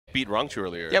beat Rangchu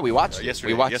earlier. Yeah, we watched it.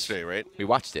 Yesterday, yesterday, right? We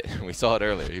watched it. We saw it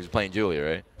earlier. He was playing Julia,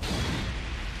 right?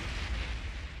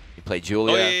 He played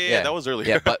Julia. Oh, yeah, that was earlier.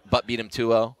 Yeah, but beat him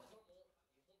 2-0.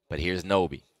 But here's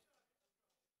Nobi.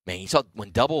 Man, you saw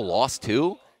when Double lost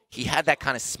too, he had that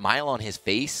kind of smile on his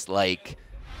face, like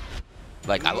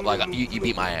you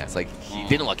beat my ass. Like, he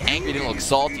didn't look angry, didn't look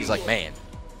salty. He's like, man,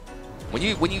 when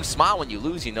you smile when you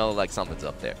lose, you know like something's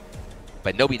up there.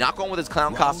 But Nobi not going with his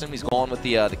clown costume. He's going with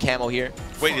the camo here.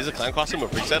 Wait, is the clown costume a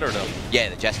preset or no? Yeah,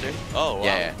 the Jester. Oh, wow.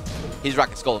 Yeah. He's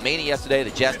rocking Skullomania yesterday, the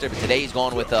Jester, but today he's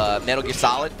going with Metal Gear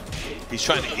Solid. He's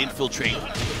trying to infiltrate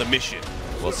the mission.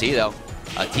 We'll see, though.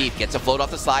 Atiff gets a float off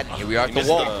the slide, and here we are at the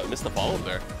wall. Missed the follow-up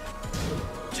there.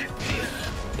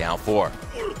 Down 4.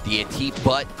 The Atiff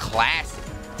butt classic.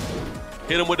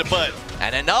 Hit him with the butt.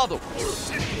 And another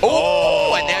one.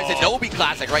 Oh, and there's a Nobi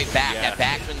classic right back. Yeah.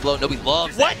 That backswing blow, Nobi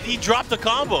loves What? that. He dropped the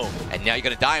combo. And now you're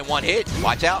going to die in one hit.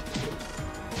 Watch out.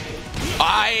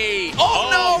 Oh,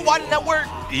 no. Why didn't that work?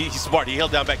 He's smart. He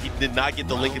held down back. He did not get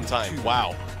the link in time.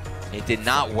 Wow. It did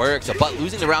not work. So, but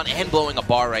losing the round and blowing a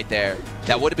bar right there,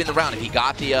 that would have been the round. If he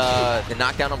got the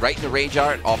knockdown right in the rage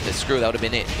art off the screw, that would have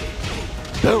been it.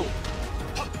 Boom.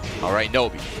 All right,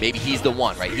 Nobi. Maybe he's the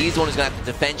one, right? He's the one who's going to have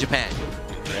to defend Japan.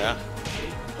 Yeah.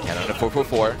 And on a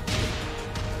 4-4-4.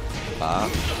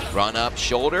 Run up,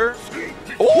 shoulder.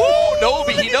 Oh,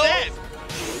 Nobi, he knows.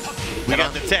 We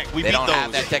got the tech. We beat those. They don't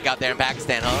have that tech out there in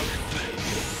Pakistan, huh?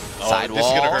 Oh, Side wall. This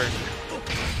is going to hurt.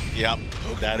 Yep.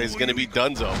 That is going to be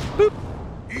Dunzo. Boop.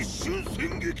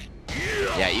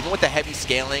 Yeah, even with the heavy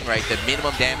scaling, right, the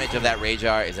minimum damage of that Rage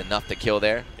Art is enough to kill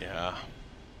there. Yeah.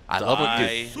 I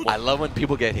love when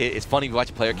people get hit. It's funny, we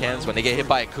watch player cams. When they get hit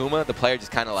by Akuma, the player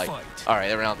just kind of like, all right,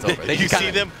 the round's over. They you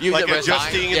see them like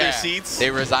adjusting in their seats?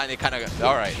 They resign. They kind of go,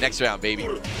 all right, next round, baby.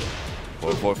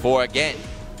 4-4-4 again.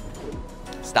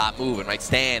 Stop moving, right?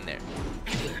 Stand there.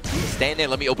 Stand there.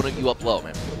 Let me open you up low,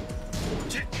 man.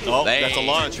 Oh, that's a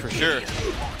launch for sure.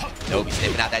 Nobi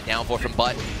sniffing out that down 4 from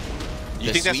butt.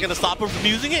 You think that's going to stop him from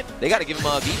using it? They got to give him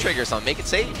a V-trigger or something. Make it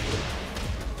safe.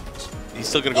 He's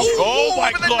still going to go. Oh,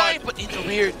 my God. But into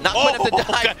rear. Not quite enough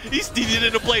to die. God. He did it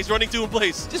into place, running 2 in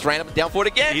place. Just ran up down 4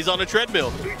 again. He's on a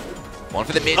treadmill. One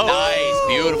for the mid. Nice.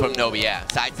 Beautiful from Nobi, yeah.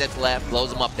 Side steps left,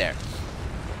 blows him up there.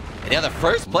 And now the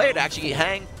first player to actually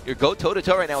go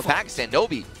toe-to-toe right now with Pakistan,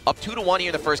 Nobi, up 2-1 here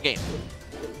in the first game.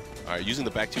 All right, using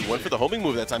the back 2, went for the homing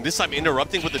move that time. This time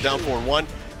interrupting with the down 4-1.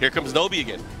 Here comes Nobi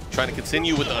again, trying to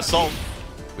continue with the assault.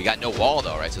 We got no wall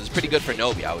though, right? So this is pretty good for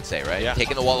Nobi, I would say, right? Yeah.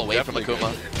 Taking the wall away from Akuma.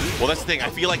 Good. Well, that's the thing. I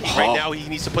feel like right now he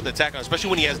needs to put the attack on, especially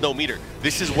when he has no meter.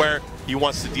 This is where he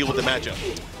wants to deal with the matchup.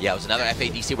 Yeah, it was another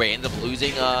FADC where he ended up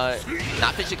losing,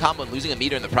 not finishing combo and losing a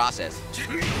meter in the process.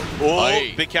 Oh,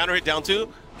 big counter hit down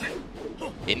 2.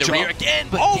 In the rear again.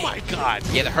 But oh my God.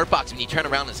 Yeah, the hurt box, when you turn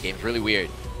around in this game, it's really weird.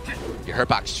 Your hurt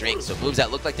box shrinks, so moves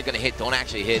that look like they're going to hit don't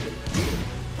actually hit.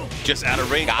 Just out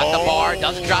of range. Got the bar,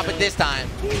 doesn't drop it this time.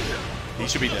 He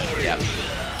should be dead. Yeah.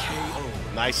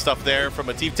 Nice stuff there from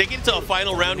Atiff. Taking it to a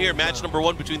final round here, match number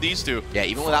 1 between these two. Yeah,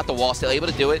 even without the wall, still able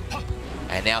to do it.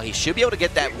 And now he should be able to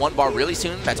get that 1 bar really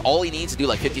soon. That's all he needs to do,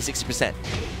 like 50-60%.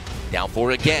 Down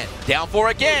 4 again. Down 4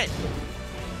 again.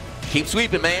 Keep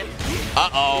sweeping, man.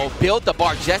 Uh-oh. Built the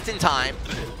bar just in time.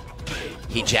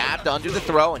 He jabbed under the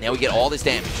throw, and now we get all this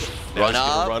damage. Run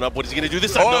up. Run up. What is he going to do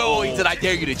this time? Oh, he said, I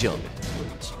dare you to jump.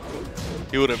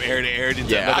 He would have aired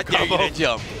into another combo. I dare you to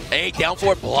jump. Hey, down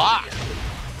 4 block.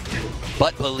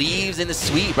 But believes in the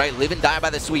sweep, right? Live and die by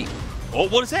the sweep. Oh,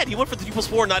 what is that? He went for the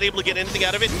 3+4, not able to get anything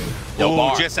out of it. No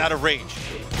bar. Just out of range.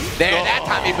 There, that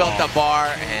time he built the bar.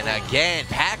 And again,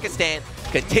 Pakistan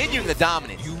continuing the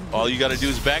dominance. All you got to do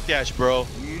is backdash, bro.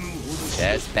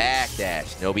 Just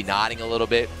backdash. Nobi nodding a little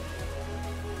bit.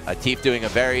 Atiff doing a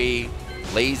very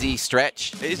lazy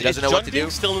stretch. He doesn't know what to do.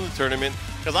 Still in the tournament?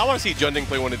 Because I want to see Junding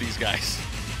play one of these guys.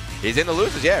 He's in the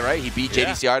losers, yeah, right? He beat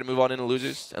JDCR to move on into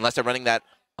losers, unless they're running that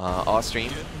off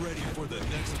stream.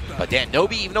 But damn,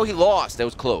 Nobi, even though he lost, that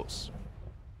was close.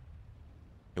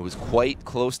 It was quite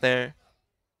close there.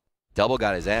 Double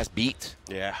got his ass beat.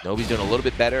 Yeah. Nobi's doing a little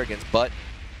bit better against Butt.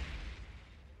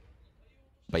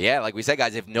 But yeah, like we said,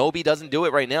 guys, if Nobi doesn't do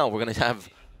it right now, we're going to have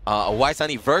a White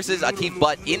Sunny versus Atiff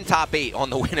Butt in top 8 on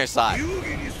the winner side.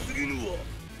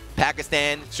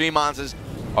 Pakistan, Stream Monsters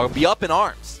are going to be up in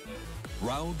arms.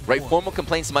 Right, formal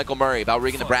complaints to Michael Murray about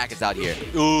rigging the brackets out here.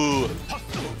 Ooh.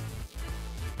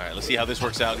 All right, let's see how this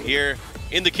works out here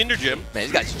in the Kinder Gym. Man,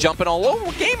 these guys jumping all over.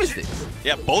 What game is this?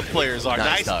 Yeah, both players are.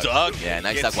 Nice Doug. Yeah,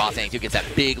 nice Doug. While saying 2 gets that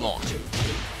big launch.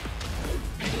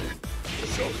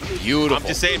 Beautiful. I'm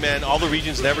just saying, man, all the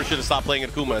regions never should have stopped playing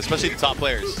Akuma, especially the top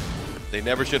players. They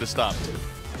never should have stopped.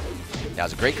 That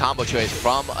was a great combo choice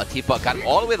from Atiff. Got him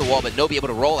all the way to the wall, but Nobi able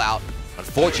to roll out.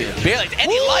 Unfortunate. Barely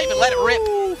any life and let it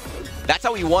rip. That's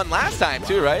how he won last time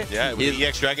too, right? Yeah, with the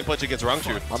EX Dragon Punch against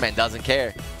Rangchu. My man doesn't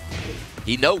care.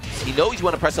 He knows. He knows you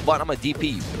want to press a button. I'm going to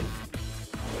DP you.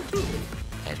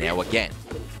 And now again.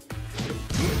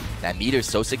 That meter is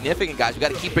so significant, guys. We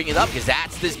got to keep bringing it up because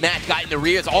that's this match. Got in the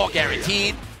rear. It's all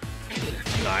guaranteed.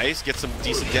 Nice. Get some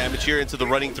decent damage here into the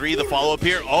running 3. The follow-up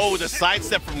here. Oh, the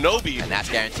sidestep from Nobi. And that's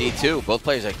guaranteed too. Both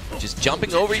players are just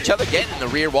jumping over each other, getting in the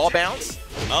rear wall bounce.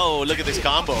 Oh, look at this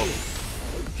combo.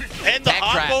 And the Back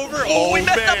hop trap. over. Oh, he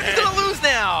man. messed up. He's going to lose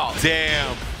now.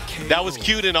 Damn. That was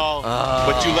cute and all,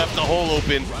 but you left the hole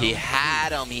open. He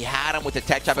had him. He had him with the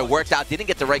tech trap. It worked out. Didn't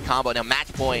get the right combo. Now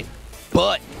match point,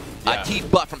 but Atiff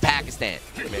butt from Pakistan.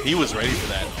 Man, he was ready for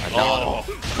that.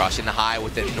 Crushing the high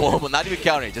with the normal, not even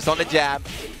countering, just on the jab.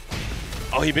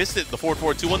 Oh, he missed it. The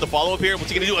forward 2-1, the follow-up here.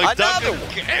 What's he going to do? Another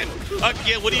Again.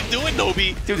 What are you doing,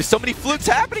 Nobi? Dude, there's so many flukes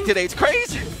happening today. It's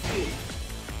crazy.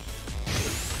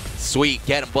 Sweep.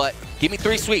 Get him, but give me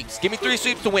 3 sweeps. Give me 3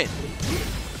 sweeps to win.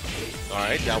 All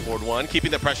right, down forward 1.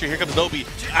 Keeping the pressure. Here comes Nobi.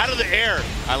 Out of the air.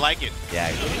 I like it. Yeah.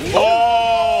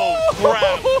 Oh,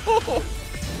 crap.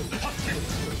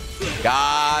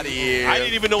 Got him. I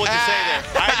didn't even know what to say there.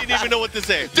 I didn't even know what to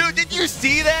say. Dude, did you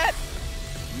see that?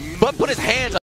 But put his hands